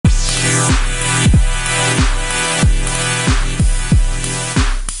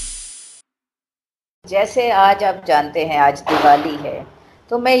जैसे आज आप जानते हैं आज दिवाली है,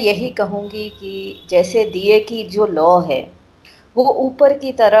 तो मैं यही कहूँगी कि जैसे दिए की जो लॉ है वो ऊपर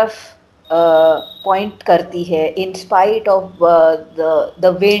की तरफ पॉइंट करती है, in spite of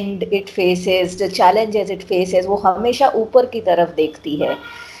the wind it faces, the challenges it faces, वो हमेशा ऊपर की तरफ देखती है।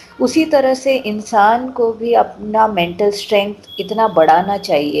 उसी तरह से इंसान को भी अपना मेंटल स्ट्रेंथ इतना बढ़ाना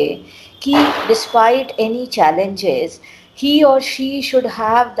चाहिए कि despite any challenges he or she should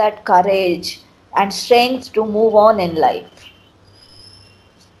have that courage and strength to move on in life.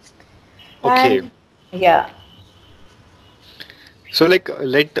 Okay. And yeah, So let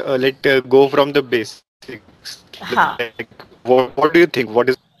go from the basics. Like, हाँ, what do you think? What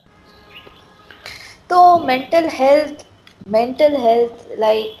is तो mental health,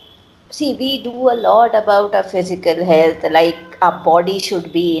 like, see, we do a lot about our physical health, like our body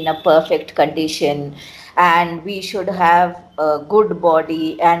should be in a perfect condition and we should have a good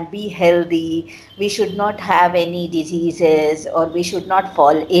body and be healthy. We should not have any diseases or we should not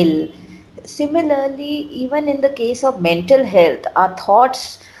fall ill. Similarly, even in the case of mental health, our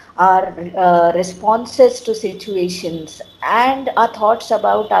thoughts, our responses to situations, and our thoughts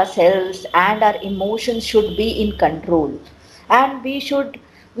about ourselves and our emotions should be in control. And we should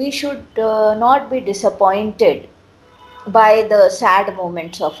not be disappointed by the sad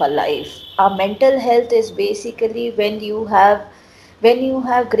moments of our life. Our mental health is basically when you have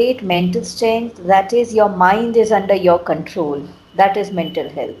great mental strength, that is, your mind is under your control. That is mental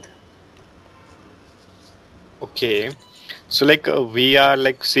health. okay? So we are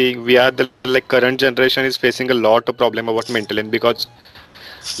like seeing we are the like current generation is facing a lot of problem about mental health because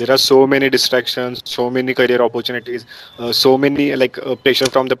there are so many distractions, so many career opportunities, so many pressure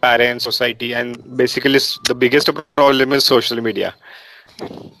from the parents, society, and basically the biggest problem is social media.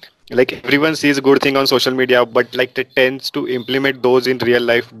 Like everyone sees good thing on social media, but like they tends to implement those in real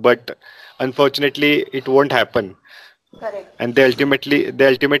life, but unfortunately it won't happen, Correct. and they ultimately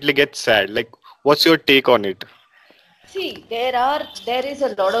get sad. Like, what's your take on it? See, there is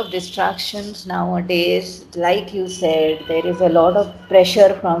a lot of distractions nowadays. Like you said, there is a lot of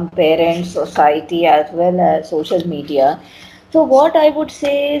pressure from parents, society, as well as social media. So what I would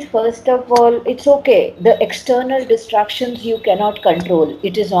say is, first of all, it's okay. The external distractions you cannot control.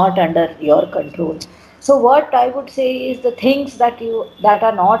 It is not under your control. So what I would say is, the things that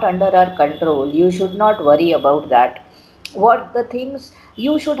are not under our control, you should not worry about that. What the things,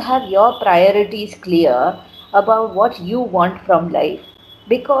 you should have your priorities clear about what you want from life,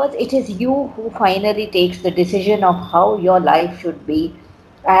 because it is you who finally takes the decision of how your life should be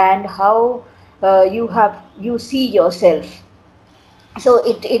and how you see yourself. So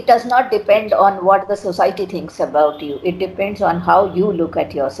it does not depend on what the society thinks about you, it depends on how you look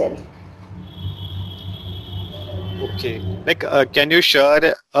at yourself. Okay. Can you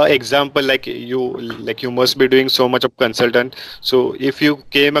share a example? Like you must be doing so much of consultant. So if you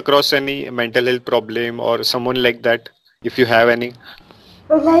came across any mental health problem or someone like that, if you have any.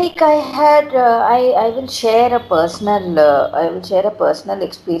 Like I had, I will share a personal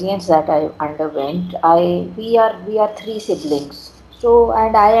experience that I underwent. We are three siblings. So,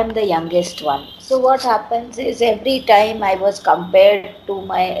 and I am the youngest one. So what happens is, every time I was compared to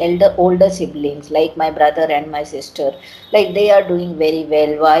my older siblings, like my brother and my sister, like they are doing very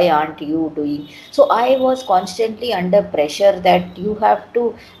well. Why aren't you doing? So I was constantly under pressure that you have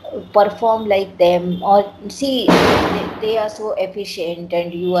to perform like them, or see, they are so efficient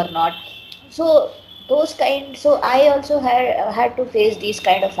and you are not. So those kind, so I also had to face these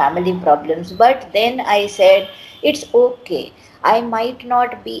kind of family problems, but then I said, it's okay, I might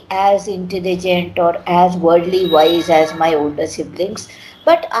not be as intelligent or as worldly wise as my older siblings,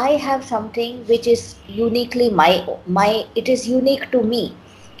 but I have something which is uniquely my it is unique to me.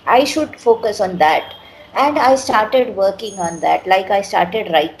 I should focus on that. And I started working on that. Like, I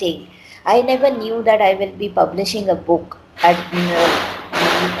started writing. I never knew that I will be publishing a book at,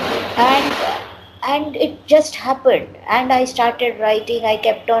 and it just happened. And I started writing. I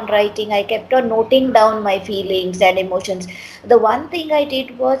kept on writing. I kept on noting down my feelings and emotions. The one thing I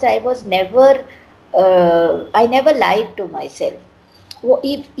did was, I never lied to myself.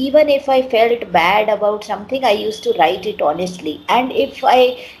 Even if I felt bad about something, I used to write it honestly. And if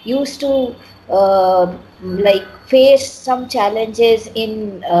I used to like face some challenges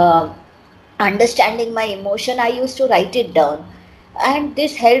in understanding my emotion, I used to write it down. And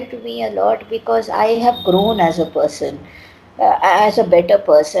this helped me a lot, because I have grown as a person, as a better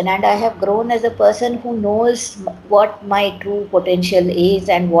person, and I have grown as a person who knows what my true potential is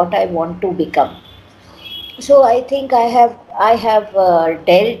and what I want to become. So I think I have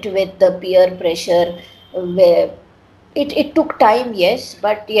dealt with the peer pressure, where It took time, yes,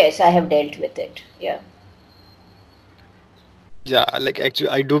 but yes, I have dealt with it. Yeah. Yeah, like actually,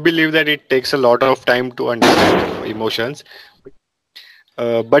 I do believe that it takes a lot of time to understand emotions.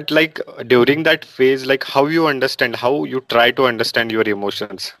 But like during that phase, like how you understand, how you try to understand your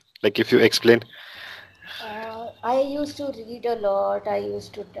emotions. Like if you explain. I used to read a lot. I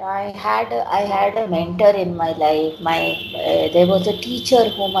had a mentor in my life. There was a teacher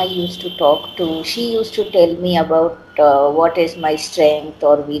whom I used to talk to. She used to tell me about what is my strength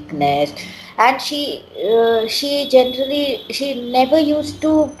or weakness, and she never used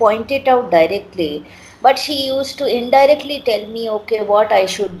to point it out directly, but she used to indirectly tell me, okay, what I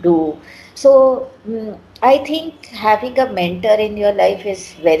should do. So I think having a mentor in your life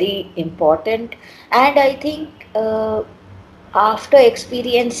is very important, and I think after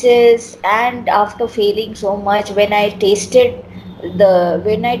experiences and after failing so much, when I tasted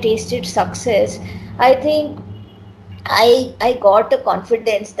success, I think I got the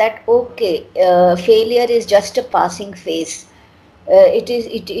confidence that okay, failure is just a passing phase. It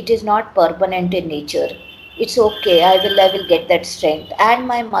is not permanent in nature. It's okay. I will get that strength. And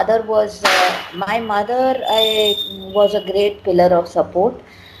my mother I was a great pillar of support.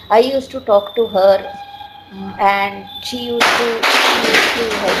 I used to talk to her, and she used to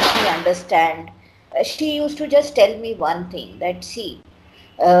help me understand. She used to just tell me one thing, that see,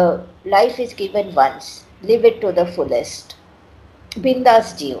 life is given once, live it to the fullest.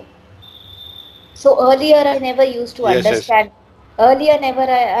 Bindas Jio. So earlier I never used to Yes, yes. understand. I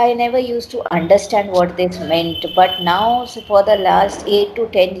never used to understand what this meant. But now, so for the last 8 to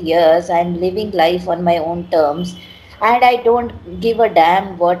 10 years, I'm living life on my own terms, and I don't give a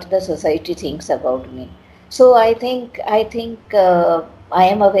damn what the society thinks about me. So I think I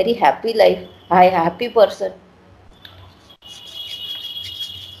am a very happy life. I happy person.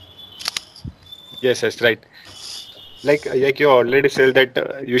 Yes, yes, right. Like you already said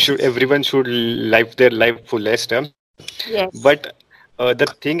that you should everyone should live their life fullest. But Yes. the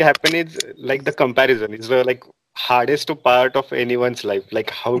thing happen is like the comparison is the like hardest part of anyone's life. Like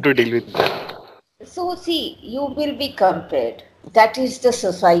how to deal with that. So see, you will be compared. That is the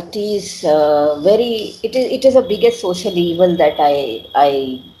society's very. It is a biggest social evil that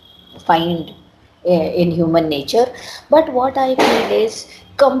I find in human nature. But what I feel is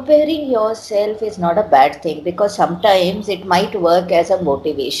comparing yourself is not a bad thing, because sometimes it might work as a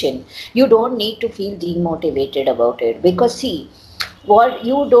motivation. You don't need to feel demotivated about it, because see, what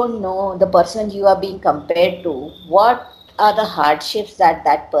you don't know, the person you are being compared to, what are the hardships that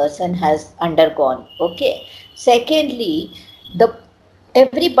that person has undergone. Okay, secondly, the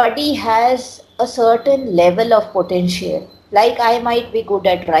everybody has a certain level of potential. Like I might be good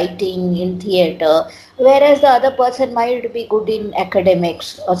at writing in theater, whereas the other person might be good in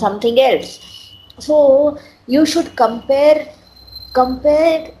academics or something else. So you should comparison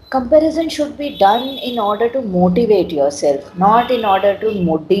should be done in order to motivate yourself, not in order to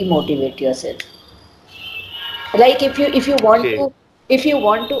demotivate yourself. Like Okay. if you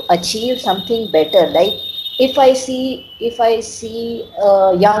want to achieve something better, like if I see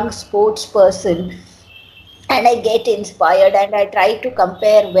a young sports person, and I get inspired and I try to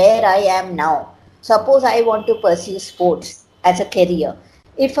compare where I am now. Suppose I want to pursue sports as a career.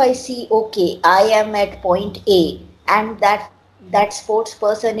 If I see, okay, I am at point A, and that sports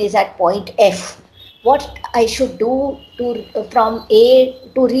person is at point F, what I should do to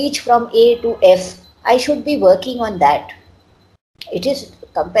reach from A to F, I should be working on that. It is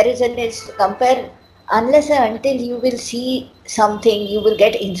comparison is compare, unless and until you will see something, you will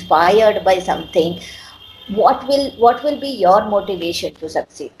get inspired by something. What will be your motivation to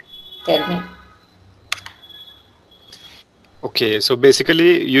succeed? Tell me. Okay. So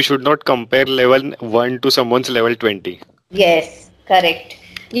basically, you should not compare level 1 to someone's level 20. Yes, correct.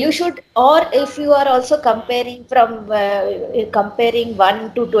 You should, or if you are also comparing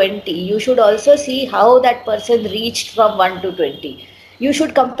 1 to 20, you should also see how that person reached from 1 to 20. You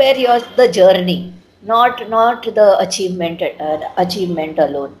should compare the journey, not the achievement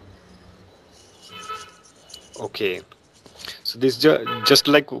alone. Okay. So this just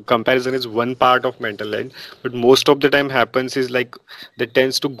like comparison is one part of mental health, but most of the time happens is like they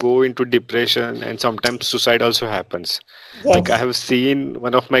tends to go into depression and sometimes suicide also happens. Like I Yes. have seen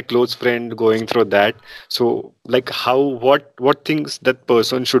one of my close friend going through that. So like how what things that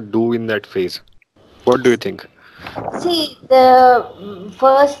person should do in that phase? What do you think? See, the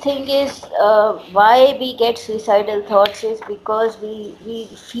first thing is why we get suicidal thoughts is because we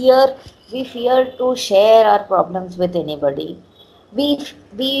fear to share our problems with anybody.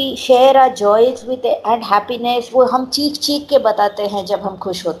 We share our joys with and happiness, वो हम चीख चीख के बताते हैं जब हम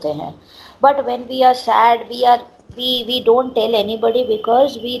खुश होते हैं. But when we are sad, we don't tell anybody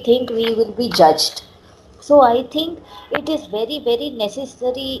because we think we will be judged. So I think it is very, very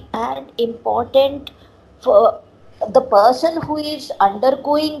necessary and important for the person who is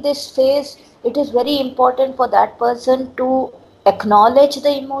undergoing this phase. It is very important for that person to acknowledge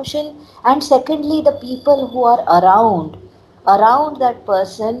the emotion, and secondly, the people who are around that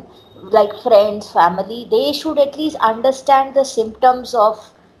person, like friends, family, they should at least understand the symptoms of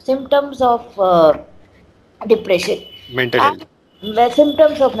depression Mental and health. the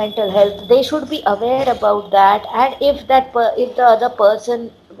symptoms of mental health. They should be aware about that, and if the other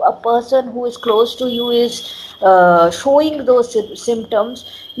person, a person who is close to you, is showing those symptoms,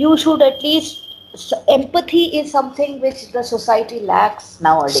 you should at least, empathy is something which the society lacks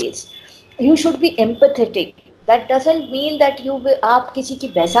nowadays. You should be empathetic. That doesn't mean that आप किसी की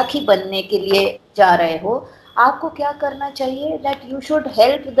बैसाखी बनने के लिए जा रहे हो. आपको क्या करना चाहिए, that you should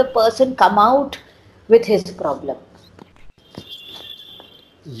help the person come out with his problem.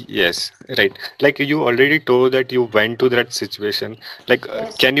 Yes, right. Like you already told that you went to that situation. Like,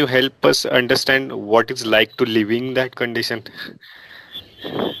 Yes. can you help us understand what it's like to living that condition?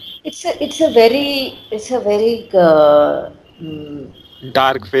 It's a very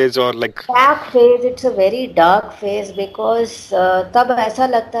Dark phase or like, dark phase. It's a very dark phase because तब ऐसा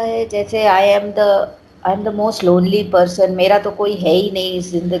लगता है जैसे I am the most lonely person. मेरा तो कोई है ही नहीं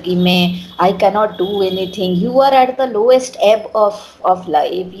इस जिंदगी में. I can not do anything. You are at the lowest ebb of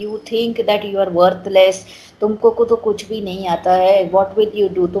life. You think that you are worthless. तुमको को तो कुछ भी नहीं आता है. What will you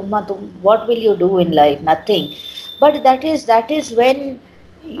do? तुम what will you do in life? Nothing. But that is when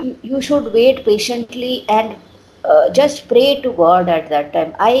you should wait patiently and just pray to God at that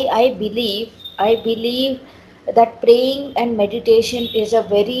time. I believe that praying and meditation is a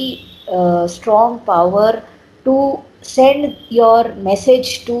very strong power to send your message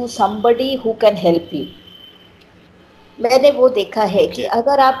to somebody who can help you. मैंने वो देखा है कि okay,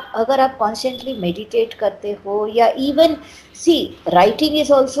 अगर आप constantly meditate करते हो, या even see, writing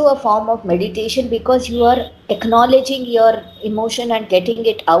is also a form of meditation because you are acknowledging your emotion and getting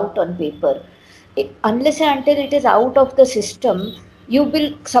it out on paper. Unless and until it is out of the system, you will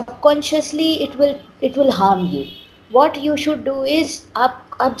subconsciously, it will harm you. What you should do is,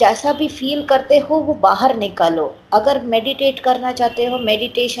 आप जैसा भी feel करते हो वो बाहर निकालो. अगर meditate करना चाहते हो,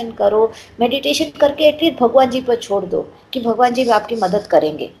 मेडिटेशन करो. मेडिटेशन करके एटलीस्ट भगवान जी पर छोड़ दो कि भगवान जी आपकी मदद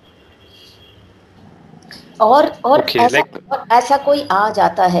करेंगे. और okay, like, ऐसा कोई आ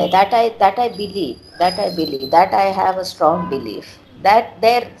जाता है. That I have a strong belief that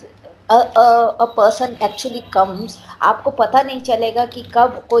there a person actually comes. आपको पता नहीं चलेगा कि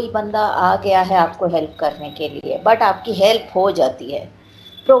कब कोई बंदा आ गया है आपको हेल्प करने के लिए, बट आपकी हेल्प हो जाती है,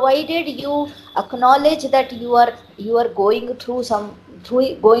 provided you acknowledge that you are going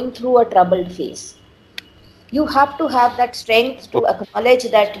through a troubled phase. You have to have that strength to acknowledge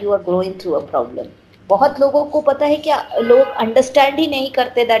that you are going through a problem. बहुत लोगों को पता है क्या, लोग अंडरस्टैंड ही नहीं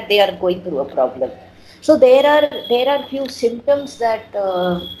करते that they are going through a problem. So there are few symptoms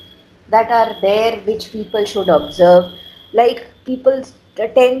that are there which people should observe. Like people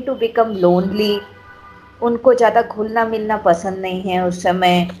tend to become lonely. उनको ज़्यादा घुलना मिलना पसंद नहीं है उस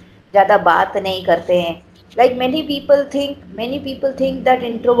समय. ज़्यादा बात नहीं करते हैं. Like many people think that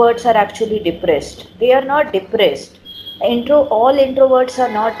introverts are actually depressed. They are not depressed. All introverts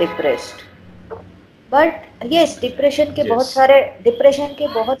are not depressed. But yes, yes, depression के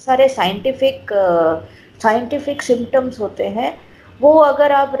बहुत सारे साइंटिफिक सिम्टम्स होते हैं. वो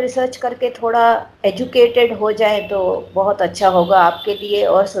अगर आप रिसर्च करके थोड़ा एजुकेटेड हो जाए तो बहुत अच्छा होगा आपके लिए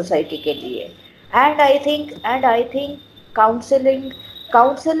और सोसाइटी के लिए. And I think counselling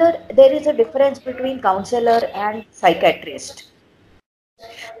counsellor, there is a difference between counsellor and psychiatrist.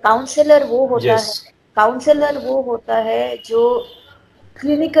 Counsellor वो होता है yes, काउंसलर वो होता है जो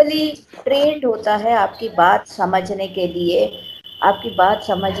क्लिनिकली ट्रेंड होता है आपकी बात समझने के लिए,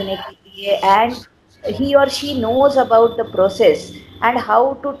 and he or she knows about the process and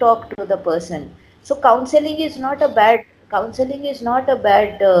how to talk to the person. So counseling is not a bad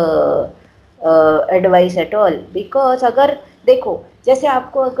advice at all. Because अगर देखो, जैसे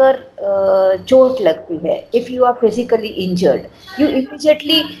आपको अगर चोट लगती है, if you are physically injured, you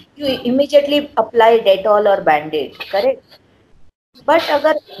immediately apply Dettol or Band-Aid, correct? But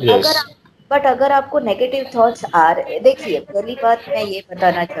अगर अगर yes, बट अगर आपको नेगेटिव थॉट्स आ रहे, देखिए, पहली बात मैं ये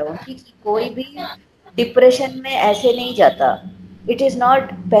बताना चाहूंगी कि कोई भी डिप्रेशन में ऐसे नहीं जाता. It is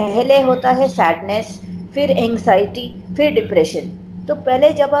not. पहले होता है सैडनेस, फिर एंग्जाइटी, फिर डिप्रेशन. तो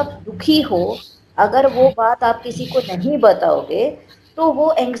पहले जब आप दुखी हो, अगर वो बात आप किसी को नहीं बताओगे तो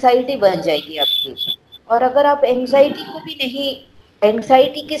वो एंग्जाइटी बन जाएगी आपकी. और अगर आप एंग्जाइटी को भी नहीं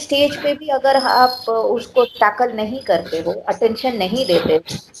एंग्जाइटी के स्टेज पे भी अगर आप उसको टैकल नहीं करते हो, अटेंशन नहीं देते हो,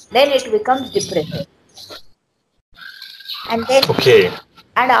 then it becomes depression. And then Okay.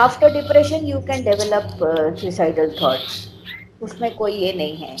 And after depression you can develop suicidal thoughts. उसमें कोई ये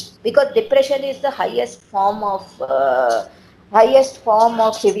नहीं है, because depression is the highest form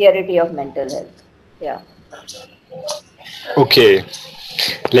of severity of mental health. या Okay.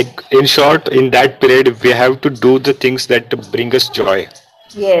 Like in short, in that period, we have to do the things that bring us joy.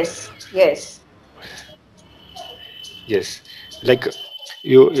 Yes yes. Yes. Like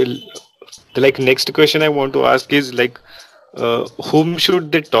you, the like next question I want to ask is like, whom should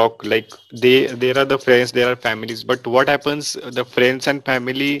they talk? Like there are the friends, there are families, but what happens? The friends and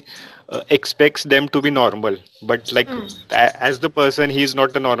family expects them to be normal, but like as the person, he is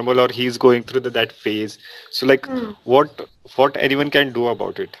not a normal or he is going through that phase. So like, what what anyone can do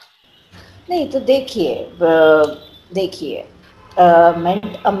about it? नहीं तो देखिए, देखिए,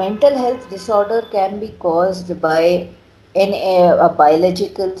 a mental health disorder can be caused by a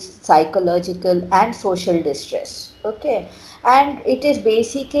biological, psychological and social distress. Okay, and it is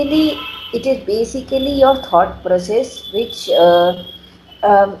basically your thought process which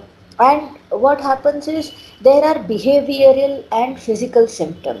um, and what happens is there are behavioral and physical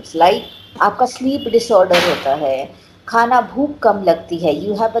symptoms like आपका sleep disorder होता है, खाना भूख कम लगती है,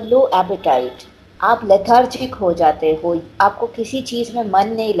 you have a low apatite, आप lethargic हो जाते हो, आपको किसी चीज़ में मन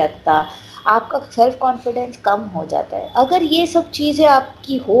नहीं लगता, आपका सेल्फ कॉन्फिडेंस कम हो जाता है. अगर ये सब चीज़ें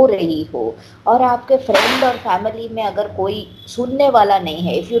आपकी हो रही हो और आपके फ्रेंड और फैमिली में अगर कोई सुनने वाला नहीं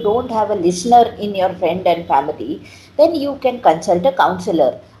है, if you don't have a listener in your friend and family, then you can consult a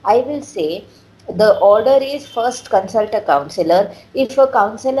counselor. I will say the order is first consult a counselor. If a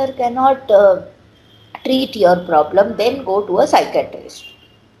counselor cannot treat your problem, then go to a psychiatrist.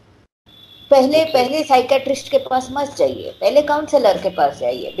 पहले पहले psychiatrist के पास मत जाइए, पहले counsellor के पास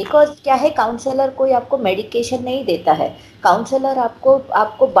जाइए. Because क्या है, काउंसलर कोई आपको मेडिकेशन नहीं देता है, काउंसलर आपको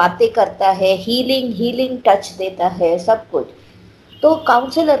आपको बातें करता है, हीलिंग टच देता है, सब कुछ. तो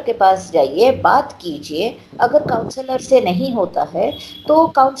काउंसलर के पास जाइए, बात कीजिए. अगर काउंसलर से नहीं होता है तो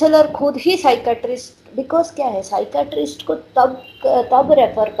काउंसलर खुद ही साइकेट्रिस्ट, बिकॉज क्या है, साइकेट्रिस्ट को तब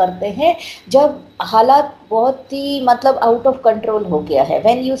रेफर करते हैं जब हालात बहुत ही मतलब आउट ऑफ कंट्रोल हो गया है.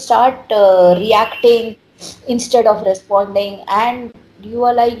 When you start reacting instead of responding and you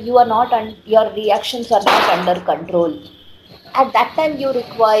are like you are not your reactions are not under control, at that time you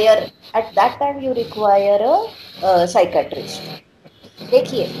require a psychiatrist.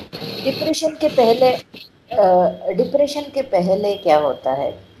 देखिए, डिप्रेशन के पहले क्या होता है,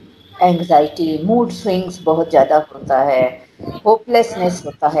 anxiety, mood swings बहुत ज़्यादा होता है, होपलेसनेस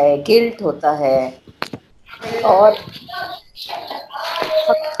होता है, गिल्ट होता है, और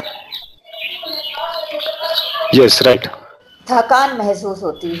Yes, right. थकान महसूस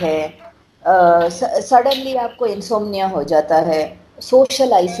होती है, सडनली आपको इंसोम्निया हो जाता है,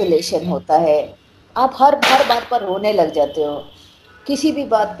 सोशल आइसोलेशन होता है, आप हर हर बात पर रोने लग जाते हो, किसी भी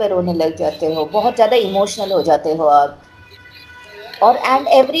बात पर रोने लग जाते हो, बहुत ज़्यादा इमोशनल हो जाते हो आप. और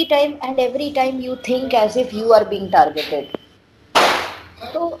every time you think as if you are being targeted.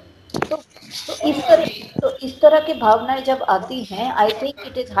 तो तो तो इस तरह की भावनाएं जब आती हैं, I think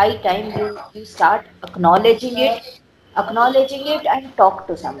it is high time you start acknowledging it and talk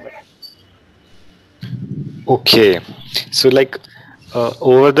to somebody. Okay. So like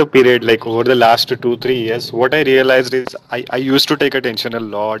over the period, like over the last 2 3 years, what I realized is I used to take attention a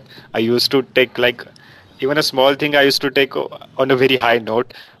lot. I used to take like even a small thing I used to take on a very high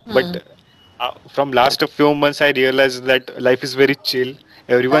note. But from last a few months, I realized that life is very chill.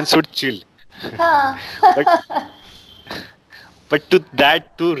 Everyone should chill. हाँ. But but to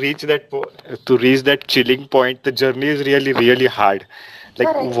reach that chilling point, the journey is really hard.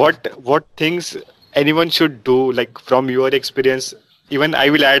 Like Correct. what things anyone should do, like from your experience, even I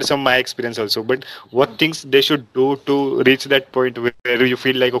will add some my experience also, but what things they should do to reach that point where you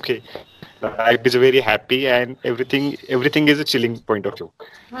feel like okay, life is very happy and everything is a chilling point of view.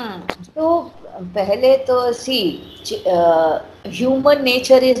 तो पहले तो सी, human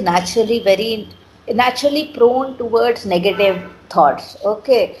nature is naturally prone towards negative thoughts.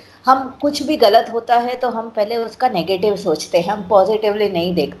 Okay, हम कुछ भी गलत होता है तो हम पहले उसका नेगेटिव सोचते हैं, हम पॉजिटिवली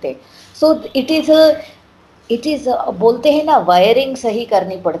नहीं देखते. सो इट इज बोलते हैं ना, वायरिंग सही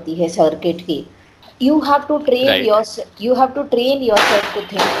करनी पड़ती है सर्किट की. You have to train yourself to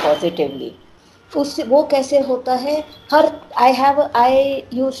think positively. उससे वो कैसे होता है, आई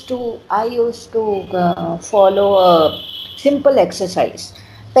use to follow simple exercise.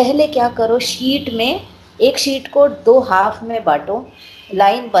 पहले क्या करो, एक शीट को 2 हाफ में बांटो,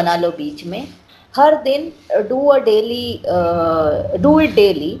 लाइन बना लो बीच में, हर दिन डू इट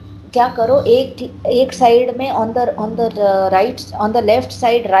डेली। क्या करो, एक एक साइड में on the right, on the left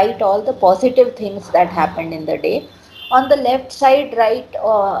side right all the positive things that happened in the day. On the left side right,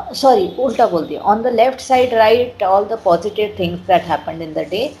 sorry उल्टा बोल दिया, on the left side right all the positive things that happened in the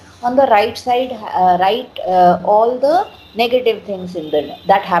day. On the right side right all the negative things in the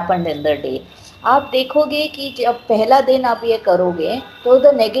that happened in the day. आप देखोगे कि जब पहला दिन आप ये करोगे तो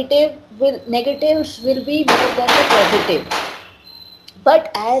the negatives will be more than the positive. But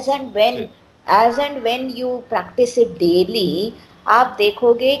as and when you practice it daily, आप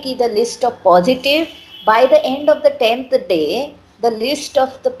देखोगे कि the list of positive, by the end of the 10th day, the list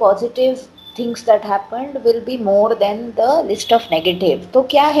of the positive things that happened will be more than the list of negative. तो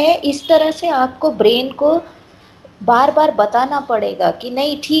क्या है, इस तरह से आपको ब्रेन को बार बार बताना पड़ेगा कि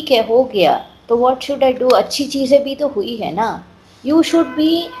नहीं ठीक है, हो गया, तो व्हाट शुड आई डू, अच्छी चीज़ें भी तो हुई है ना। You should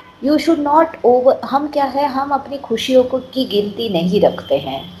be, you should not over, हम क्या है, हम अपनी खुशियों को की गिनती नहीं रखते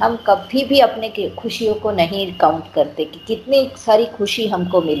हैं, हम कभी भी अपने खुशियों को नहीं काउंट करते कि कितनी सारी खुशी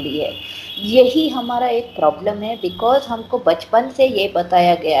हमको मिली है। यही हमारा एक प्रॉब्लम है, बिकॉज हमको बचपन से ये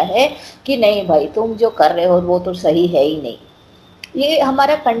बताया गया है कि नहीं भाई, तुम जो कर रहे हो वो तो सही है ही नहीं। ये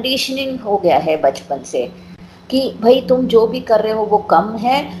हमारा कंडीशनिंग हो गया है बचपन से कि भाई तुम जो भी कर रहे हो वो कम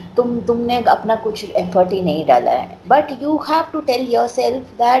है, तुमने अपना कुछ एफर्ट ही नहीं डाला है। But you have to tell your self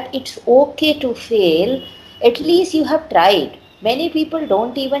that it's okay to fail, at least you have tried. Many people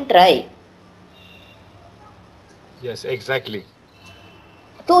don't even try. Yes, exactly.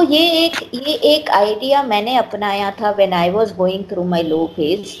 तो ये एक आइडिया मैंने अपनाया था when I was going through my low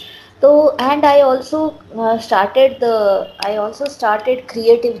phase. तो and I also started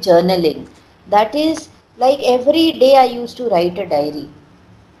creative journaling. That is like every day I used to right a diary.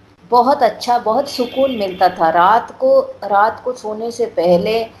 बहुत अच्छा, बहुत सुकून मिलता था। रात को सोने से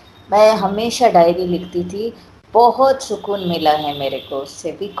पहले मैं हमेशा डायरी लिखती थी। बहुत सुकून मिला है मेरे को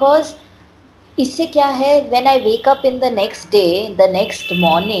उससे, बिकॉज इससे क्या है, when I wake up in the next day, the next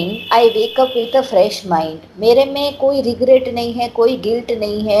morning, I wake up with a fresh mind. मेरे में कोई रिग्रेट नहीं है, कोई गिल्ट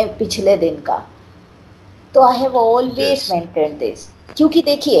नहीं है पिछले दिन का। तो I have always Yes. Maintain this. क्योंकि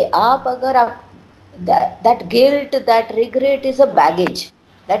देखिए, आप अगर आप that guilt, that regret is a baggage.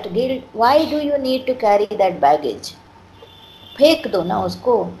 That guilt, why do you need to carry that baggage? फेंक दो ना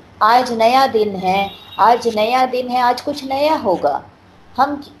उसको। आज नया दिन है, आज नया दिन है, आज कुछ नया होगा।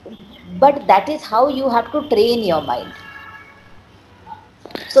 हम, but that is how you have to train your mind.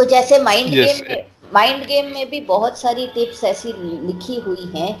 सो जैसे Yes. माइंड गेम में भी बहुत सारी टिप्स ऐसी लिखी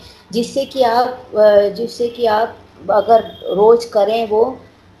हुई हैं जिससे कि आप अगर रोज करें वो,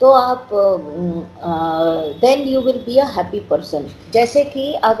 तो आप then you will be a happy person. जैसे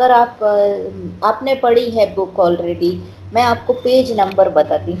कि अगर आपने पढ़ी है बुक ऑलरेडी, मैं आपको पेज नंबर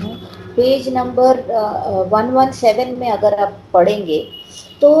बताती हूँ। पेज नंबर 117 में अगर आप पढ़ेंगे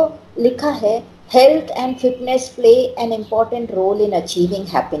तो लिखा है, health and fitness play an important role in achieving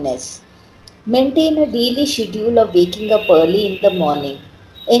happiness. Maintain a daily schedule of waking up early in the morning.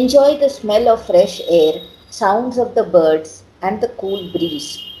 Enjoy the smell of fresh air, sounds of the birds, and the cool breeze.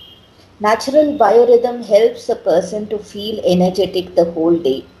 Natural biorhythm helps a person to feel energetic the whole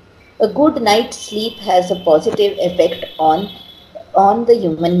day. A good night's sleep has a positive effect on the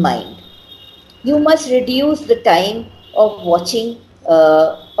human mind. You must reduce the time of watching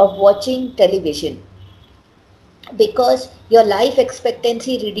television, because your life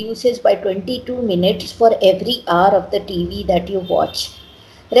expectancy reduces by 22 minutes for every hour of the TV that you watch.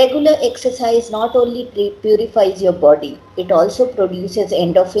 Regular exercise not only purifies your body, it also produces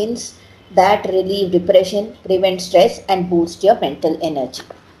endorphins that relieve depression, prevent stress, and boost your mental energy.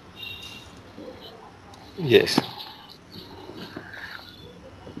 Yes.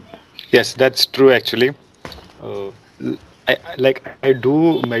 Yes, that's true actually. Uh, I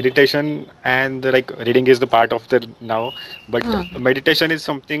do meditation, and reading is the part of the now, but meditation is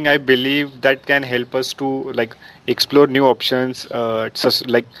something I believe that can help us to explore new options,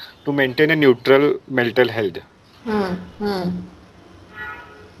 to maintain a neutral mental health. Hmm. Hmm.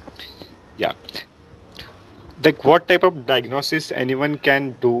 Yeah. Like what type of diagnosis anyone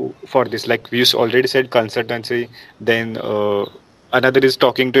can do for this? Like we already said, consultancy, then another is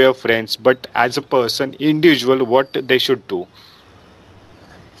talking to your friends, but as a person individual, what they should do?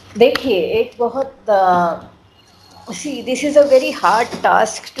 देखिए, एक बहुत see, this is a very hard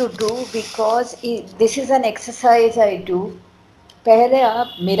task to do, because this is an exercise I do. पहले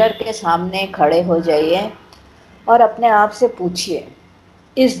आप mirror के सामने खड़े हो जाइए और अपने आप से पूछिए,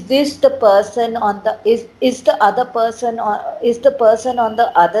 is this the person on the is the other person, or is the person on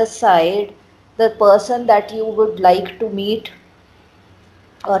the other side the person that you would like to meet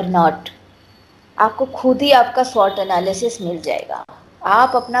or not? आपको खुद ही आपका स्वॉट एनालिसिस मिल जाएगा।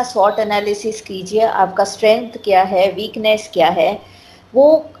 आप अपना स्वॉट एनालिसिस कीजिए, आपका स्ट्रेंथ क्या है, वीकनेस क्या है, वो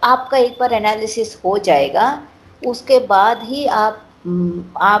आपका एक बार एनालिसिस हो जाएगा। उसके बाद ही आप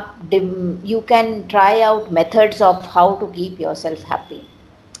you can try out methods of how to keep your self happy.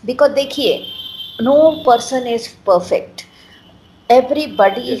 Because देखिए, no person is perfect,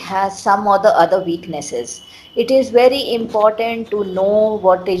 everybody Yes. has some or the other weaknesses. It is very important to know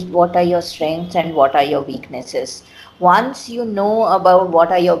what are your strengths and what are your weaknesses. Once you know about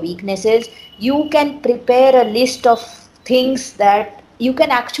what are your weaknesses, you can prepare a list of things, that you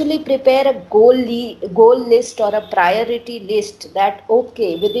can actually prepare a goal list or a priority list, that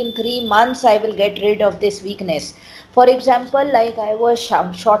okay, within 3 months I will get rid of this weakness. For example, like I was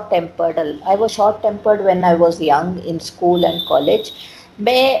short tempered. I was short tempered when I was young in school and college.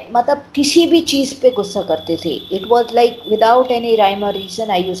 मैं मतलब किसी भी चीज़ पे गुस्सा करती थी. It was like without any rhyme or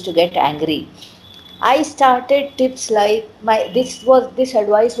reason I used to get angry. I started tips like this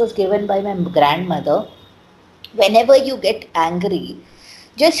advice was given by my grandmother. Whenever you get angry,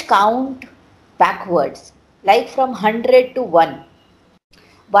 just count backwards, like from 100 to 1.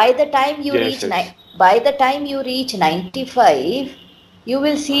 By the time you Yes, reach yes. by the time you reach 95, you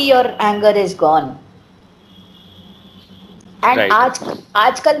will see your anger is gone. And Right.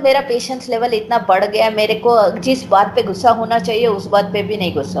 आजकल मेरा patience level इतना बढ़ गया है, मेरे को जिस बात पे गुस्सा होना चाहिए उस बात पे भी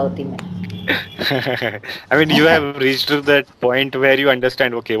नहीं गुस्सा होती मैं। I mean, you have reached to that point where you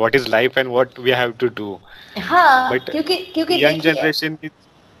understand, okay, what is life and what we have to do. हाँ, But क्योंकि क्योंकि young देखिए, generation is,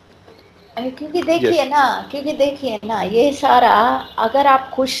 क्योंकि देखिए yes, ना क्योंकि देखिए ना ये सारा, अगर आप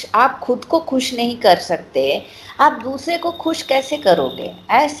खुद को खुश नहीं कर सकते, आप दूसरे को खुश कैसे करोगे?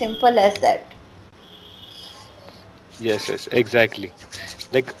 As simple as that. yes, yes, exactly.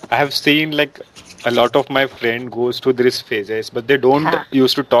 Like I have seen like a lot of my friend goes through these phases, but they don't हाँ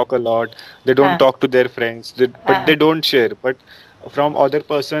used to talk a lot. They don't हाँ talk to their friends, but they हाँ don't share. But from other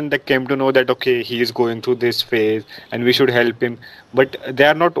person, they came to know that okay, he is going through this phase, and we should help him. But they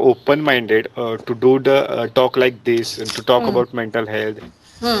are not open-minded to do the talk like this and to talk hmm about mental health.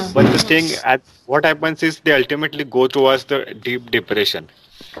 But the hmm. thing at what happens is they ultimately go towards the deep depression.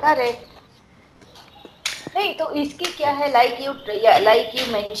 Correct. नहीं तो इसकी क्या है, like you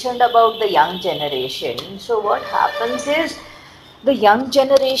mentioned about the young generation. So what happens is the young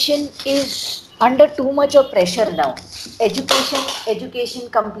generation is under too much of pressure now. Education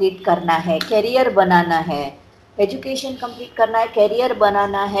complete करना है, career बनाना है, education complete करना है, करियर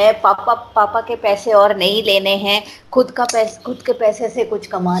बनाना है, पापा के पैसे और नहीं लेने हैं, खुद के पैसे से कुछ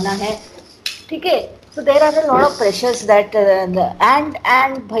कमाना है, ठीक है। सो there are a lot of pressures that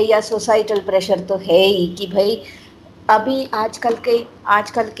and भैया सोसाइटल प्रेशर तो है ही कि भाई अभी आजकल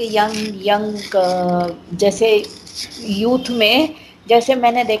के यंग यंग जैसे यूथ में, जैसे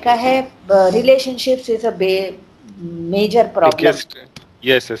मैंने देखा है, relationships is a major problem, Biggest,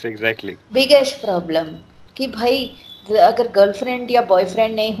 yes, yes, exactly. Biggest problem, कि भाई अगर गर्लफ्रेंड या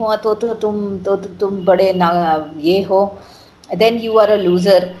बॉयफ्रेंड नहीं हुआ तो तुम बड़े ना ये हो, then you are a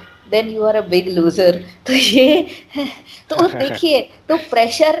loser, then you are a big loser. तो ये तो देखिए, तो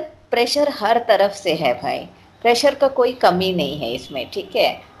प्रेशर हर तरफ से है भाई, प्रेशर का कोई कमी नहीं है इसमें, ठीक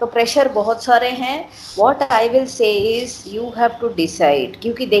है। तो प्रेशर बहुत सारे हैं। What I will say is you have to decide,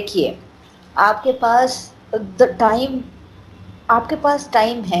 क्योंकि देखिए आपके पास द टाइम आपके पास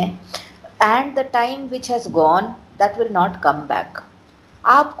टाइम है, and the time which has gone that will not come back.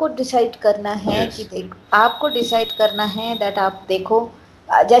 आपको डिसाइड करना है कि Yes. देख आपको डिसाइड करना है दैट आप देखो,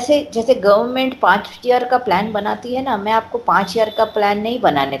 जैसे जैसे गवर्नमेंट 5 ईयर का प्लान बनाती है ना, मैं आपको 5 ईयर का प्लान नहीं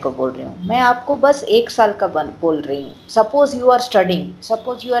बनाने को बोल रही हूँ, मैं आपको बस 1 साल का बोल रही हूँ। Suppose you are studying,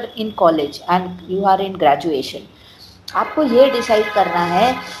 suppose you are in college and you are in graduation, आपको ये डिसाइड करना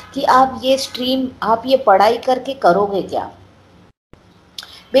है कि आप ये स्ट्रीम, आप ये पढ़ाई करके करोगे क्या।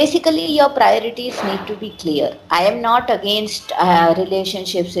 Basically your priorities need to be clear. I am not against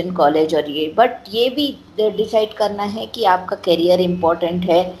relationships in college और ये, but ये भी डिसाइड करना है कि आपका करियर इम्पोर्टेंट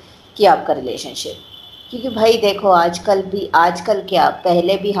है कि आपका रिलेशनशिप। क्योंकि भाई देखो आजकल क्या,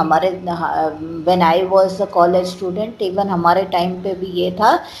 पहले भी हमारे when I was a college student, even हमारे टाइम पे भी ये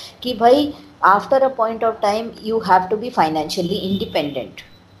था कि भाई after a point of time you have to be financially independent.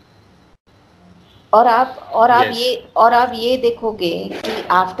 Yes. और आप ये देखोगे कि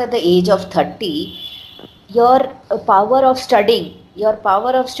after the age of 30 your power of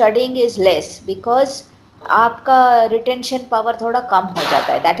studying is less, because आपका रिटेंशन पावर थोड़ा कम हो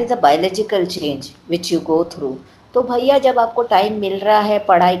जाता है। That is a biological change which you go through. तो भैया जब आपको टाइम मिल रहा है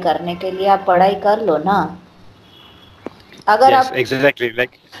पढ़ाई करने के लिए, आप पढ़ाई कर लो ना। अगर Yes, आप exactly.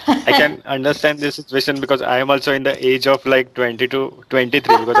 Like I can understand this situation because I am also in the age of like 20 to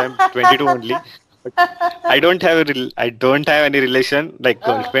 23 because I'm 22 only. But I don't have any relation like uh,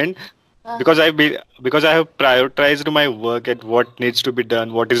 girlfriend uh, because because I have prioritized my work at what needs to be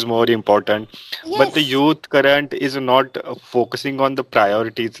done, what is more important. But the yes. youth current is not focusing on the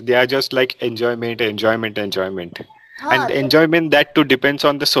priorities. They are just like enjoyment, enjoyment, enjoyment, हाँ and तो enjoyment that too depends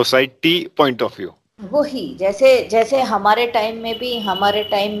on the society point of view. वही जैसे जैसे हमारे time में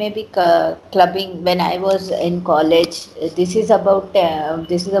भी clubbing when I was in college, this is about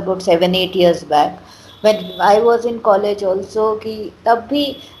 7 8 years back, when I was in college also, कि तब भी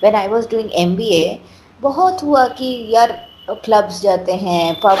when I was doing MBA बहुत हुआ कि यार क्लब्स जाते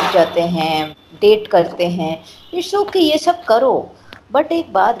हैं, पब जाते हैं, डेट करते हैं। इट्स ओके, ये सब करो, बट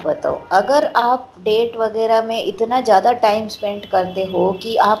एक बात बताओ, अगर आप डेट वगैरह में इतना ज़्यादा टाइम स्पेंड करते हो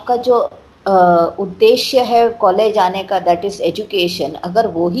कि आपका जो उद्देश्य है कॉलेज आने का, दैट इज़ एजुकेशन, अगर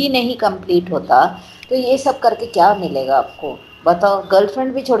वो ही नहीं कंप्लीट होता तो ये सब करके क्या मिलेगा आपको? बताओ,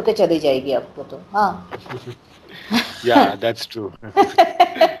 गर्लफ्रेंड भी छोड़ के चली जाएगी आपको तो, हाँ। Yeah, that's true.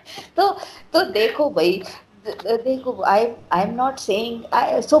 तो तो देखो भाई, देखो, I am not saying,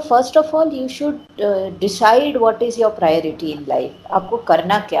 so first of all you should decide what is your priority in life, आपको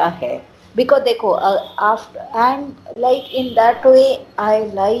करना क्या है। बिकॉज देखो, after and like in that way, I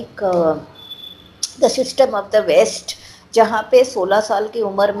like the system of the waste, जहाँ पे 16 साल की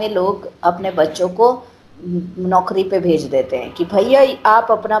उम्र में लोग अपने बच्चों को नौकरी पे भेज देते हैं कि भैया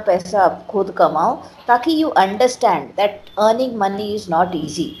आप अपना पैसा आप खुद कमाओ, ताकि you understand that earning money is not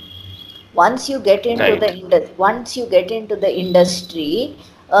easy. once you get into the Right. once you get into the industry,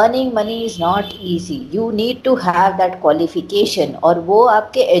 earning money is not easy, you need to have that qualification, और वो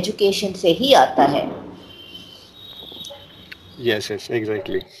आपके education से ही आता है। Yes, yes,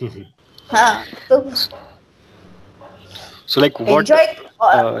 exactly. हाँ तो So like what enjoy,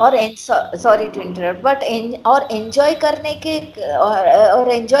 uh, और sorry to interrupt, but और एंजॉय करने के, और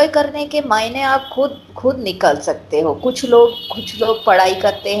एंजॉय करने के मायने आप खुद निकल सकते हो। कुछ लोग पढ़ाई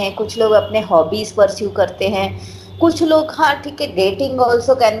करते हैं, कुछ लोग अपने हॉबीज परस्यू करते हैं, कुछ लोग, हाँ ठीक है, dating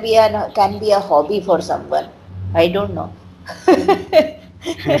also can be a hobby for someone, I don't know.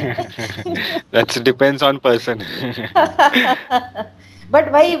 that depends on person.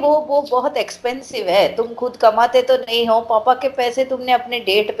 But भाई वो बहुत एक्सपेंसिव है, तुम खुद कमाते तो नहीं हो, पापा के पैसे तुमने अपने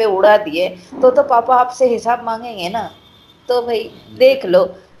डेट पे उड़ा दिए, तो पापा आपसे हिसाब मांगेंगे ना, तो भाई देख लो।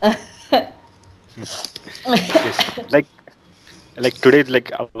 Yes, like today's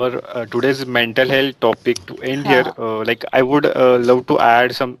like our today's mental health topic to end here. हाँ। Like I would love to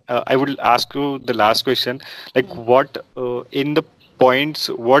add some. I would ask you the last question. Like what in the points,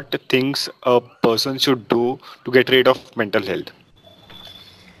 what things a person should do to get rid of mental health?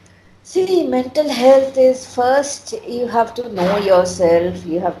 See, mental health is first, you have to know yourself,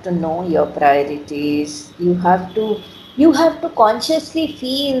 you have to know your priorities, you have to consciously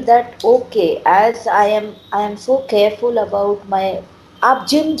feel that okay, as I am so careful about my, आप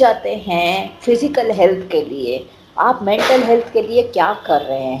gym जाते हैं physical health के लिए, आप mental health के लिए क्या कर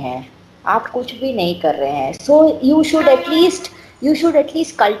रहे हैं? आप कुछ भी नहीं कर रहे हैं। सो you should at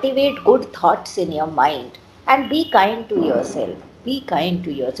least cultivate good thoughts in your mind and be kind to yourself, be kind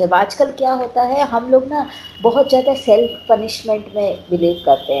to yourself. आजकल क्या होता है, हम लोग ना बहुत ज़्यादा सेल्फ पनिशमेंट में बिलीव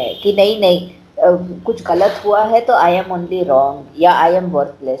करते हैं कि नहीं नहीं, कुछ गलत हुआ है तो आई एम ओनली रॉन्ग या आई एम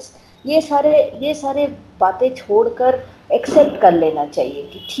वर्थलेस। ये सारे बातें छोड़कर एक्सेप्ट कर लेना चाहिए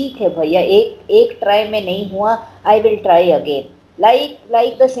कि ठीक है भैया, एक ट्राई में नहीं हुआ, I will try again.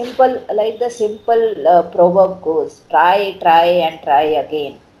 like the simple proverb goes, try and try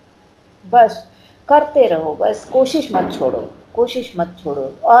again। बस करते रहो, बस कोशिश मत छोड़ो।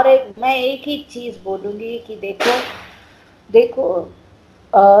 और मैं एक ही चीज़ बोलूँगी कि देखो,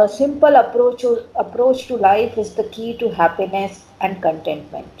 simple approach to life is the key to happiness and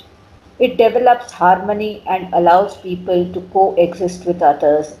contentment. It develops harmony and allows people to coexist with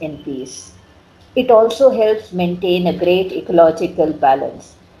others in peace. It also helps maintain a great ecological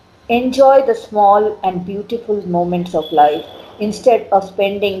balance. Enjoy the small and beautiful moments of life instead of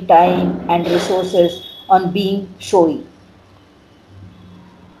spending time and resources on being showy.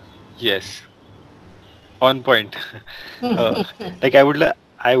 Yes, on point. uh, like I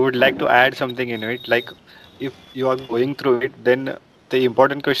would like to add something in it. Like if you are going through it, then the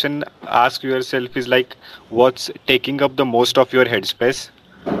important question ask yourself is like, what's taking up the most of your headspace?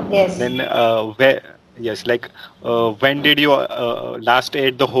 Yes, Then where yes, like when did you last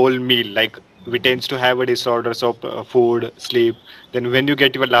ate the whole meal? Like we tends to have a disorders of food, sleep. Then when you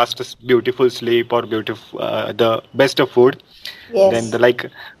get your last beautiful sleep or beautiful the best of food, then yes, the like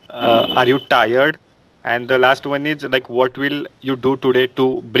are you tired? And the last one is like, what will you do today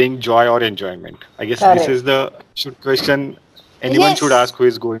to bring joy or enjoyment? I guess this correct. is the should question anyone should Yes, ask who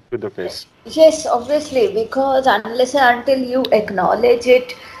is going to the face. Yes, obviously, because unless and until you acknowledge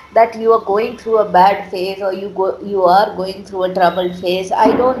it that you are going through a bad phase or you are going through a troubled phase,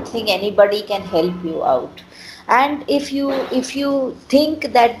 I don't think anybody can help you out. And if you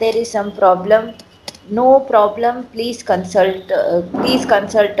think that there is some problem, no problem, please consult a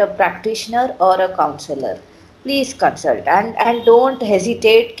practitioner or a counselor. Please consult and don't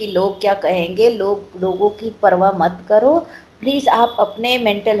hesitate कि लोग क्या कहेंगे, लोगों की परवाह मत करो। Please आप अपने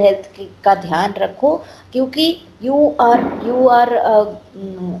मेंटल हेल्थ का ध्यान रखो, क्योंकि you are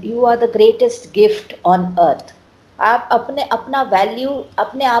the greatest gift on earth. आप अपना वैल्यू,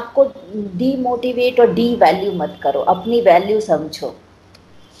 अपने आप को डीमोटिवेट और डी वैल्यू मत करो, अपनी वैल्यू समझो।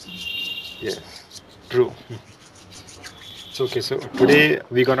 Yes, true. So, okay, so today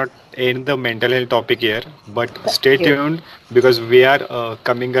we're gonna end the mental health topic here, but stay Thank you. tuned because we are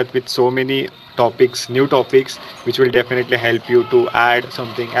coming up with so many topics, new topics, which will definitely help you to add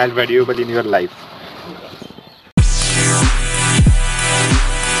something as valuable in your life.